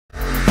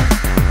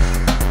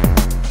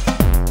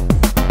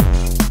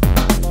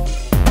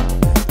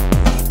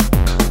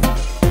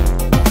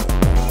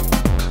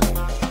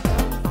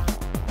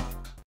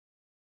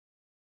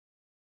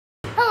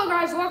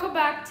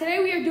Today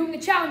we are doing a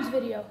challenge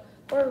video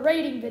or a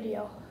rating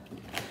video.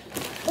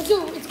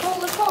 Let's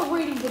call a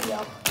rating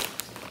video.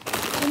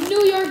 The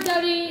New York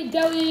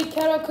Deli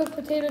kettle cooked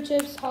potato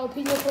chips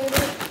jalapeno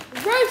flavor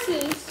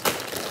versus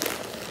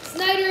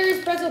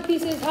Snyder's pretzel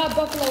pieces hot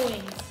buffalo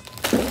wings.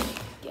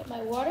 Get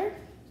my water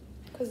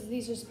because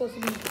these are supposed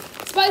to be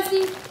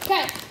spicy.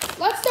 Okay,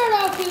 let's start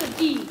off with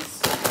these.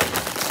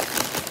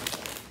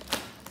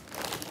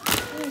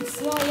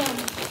 Smell yum.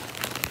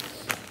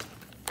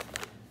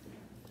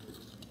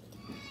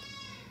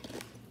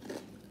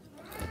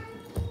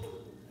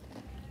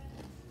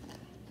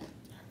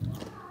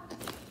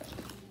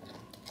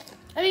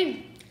 I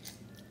mean,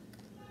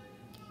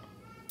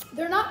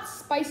 they're not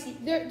spicy.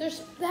 They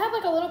have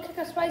like a little kick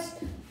of spice.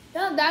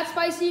 They're not that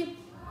spicy.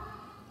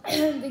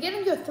 They get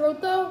into your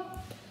throat though.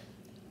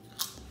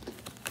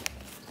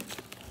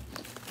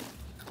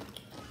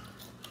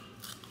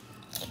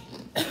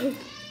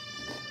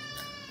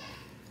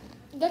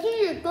 That's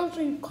in your throat so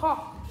you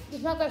cough.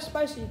 It's not that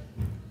spicy.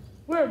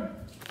 Weird.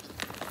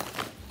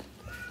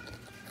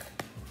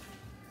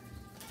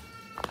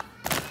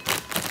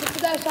 Let's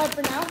put that aside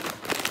for now.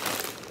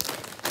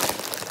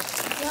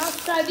 Now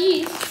let's try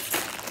these.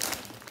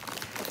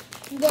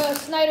 The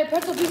Snyder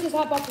pretzel pieces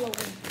hot buffalo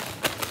wings.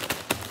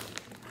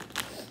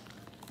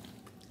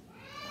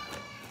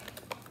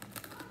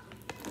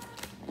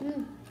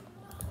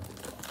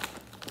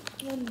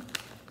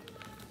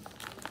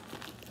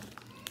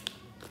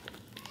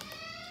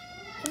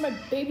 My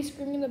baby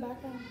screaming in the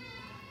background.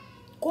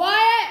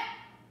 Quiet!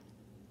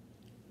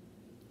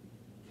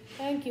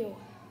 Thank you.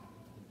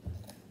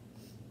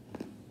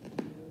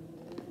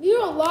 These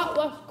are a lot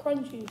less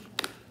crunchy.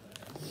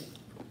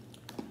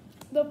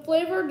 The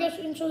flavor gets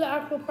into the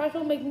actual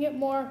pretzel, making it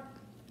more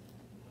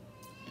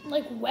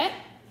like wet.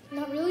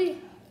 Not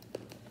really.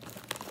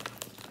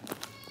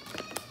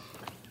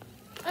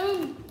 I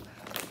mean,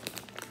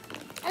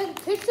 I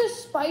taste the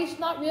spice,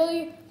 not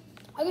really.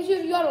 I guess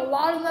if you got a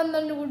lot of them,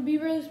 then it would be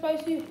really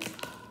spicy.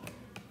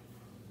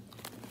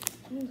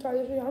 Try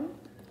this again.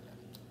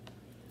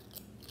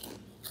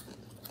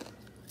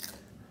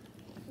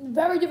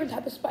 Very different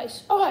type of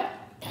spice. Okay.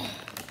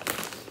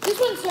 This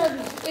one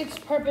serves its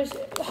purpose,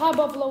 hot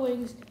buffalo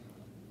wings.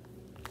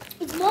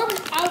 It's more of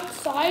an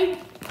outside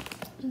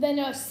than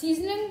a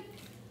seasoning.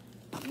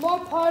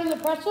 More part of the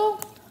pretzel.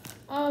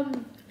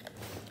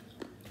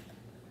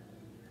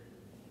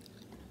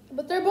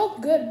 But they're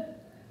both good.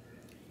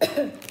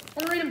 I'm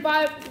rating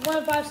 1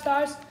 of 5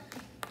 stars.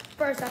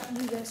 First, I have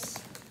to do this.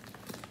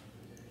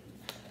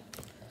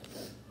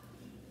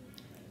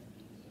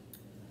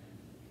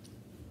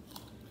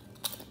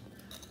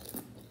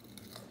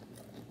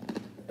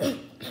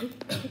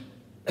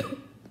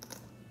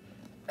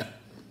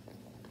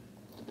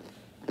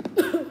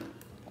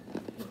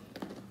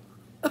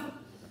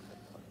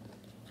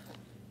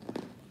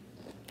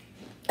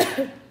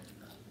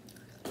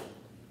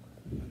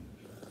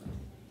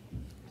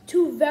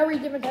 Two very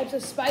different types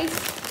of spice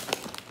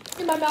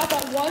in my mouth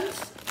at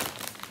once.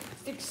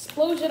 It's the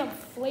explosion of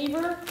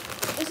flavor.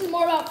 This is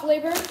more about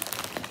flavor.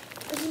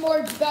 This is more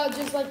about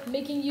just like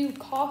making you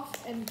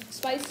cough and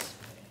spice.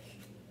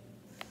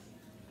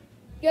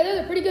 Yeah,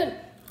 they're pretty good.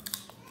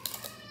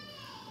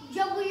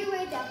 Joe, will you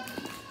rate them?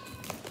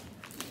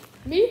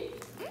 Me?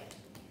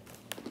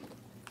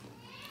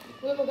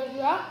 We'll go through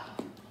that.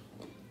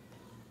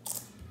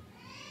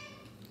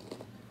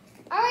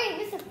 All right,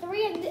 this is a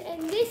 3 and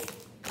this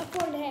a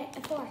 4.5.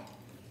 A 4.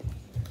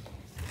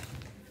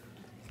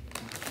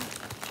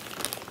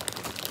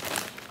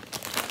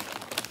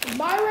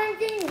 My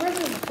ranking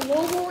versus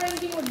global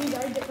ranking would be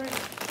very different.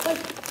 Like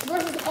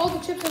versus all the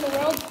chips in the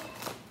world.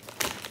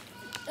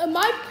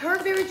 My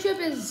current favorite chip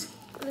is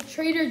the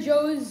Trader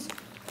Joe's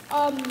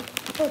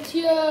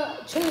tortilla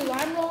chili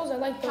lime rolls. I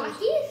like those.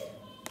 Takis?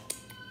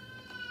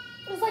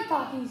 It's like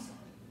Takis.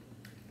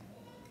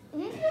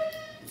 Mm-hmm.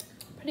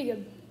 Pretty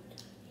good.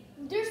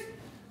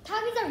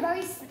 Takis are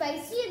very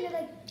spicy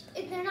and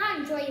they're not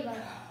enjoyable.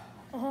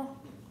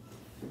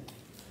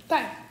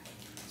 Okay.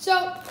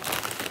 So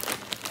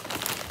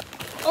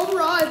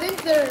overall, I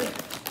think they're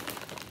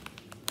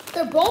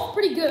both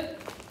pretty good.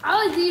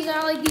 I like these and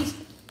I like these.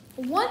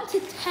 1 to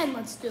 10,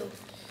 let's do.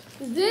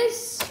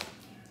 This,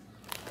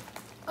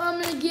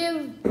 I'm gonna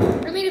give,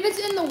 I mean, if it's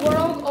in the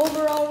world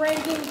overall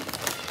ranking,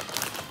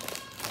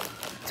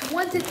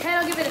 1 to 10,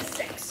 I'll give it a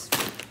 6.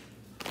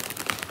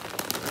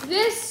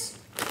 This,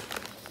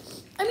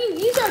 I mean,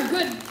 these are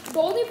good, but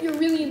only if you're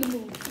really in the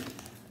mood.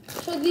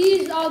 So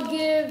these I'll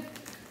give.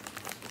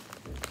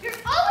 You're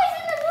always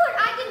in the mood.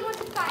 I give 1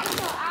 to 5,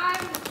 so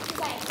I'm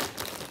like.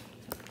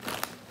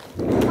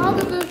 I'll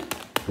give it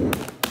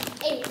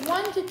 8.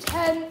 1 to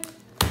 10,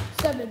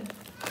 7.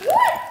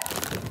 What?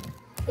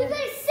 You said 6?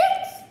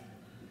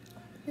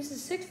 This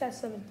is 6,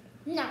 that's 7.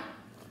 No.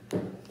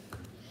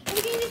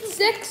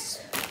 6,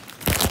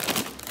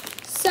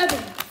 7.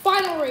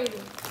 Final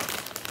rating.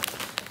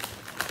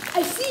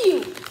 I see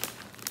you.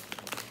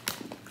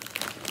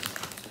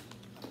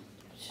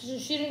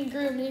 She didn't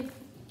agree with me.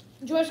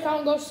 Joyce,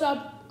 Cohen, go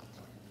sub.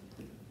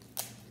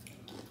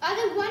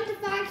 Other 1 to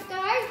 5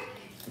 stars.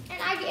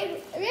 And I gave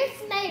this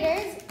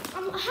Snyder's. How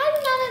do you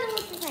not know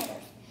what's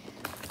Snyder's?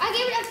 I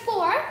gave it a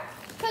 4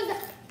 because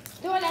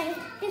the one that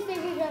his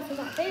favorite dress was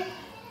my favorite.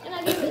 And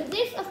I gave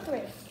this a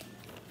 3.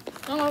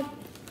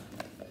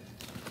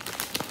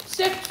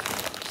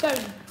 6,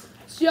 7.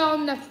 See y'all in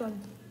the next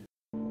one.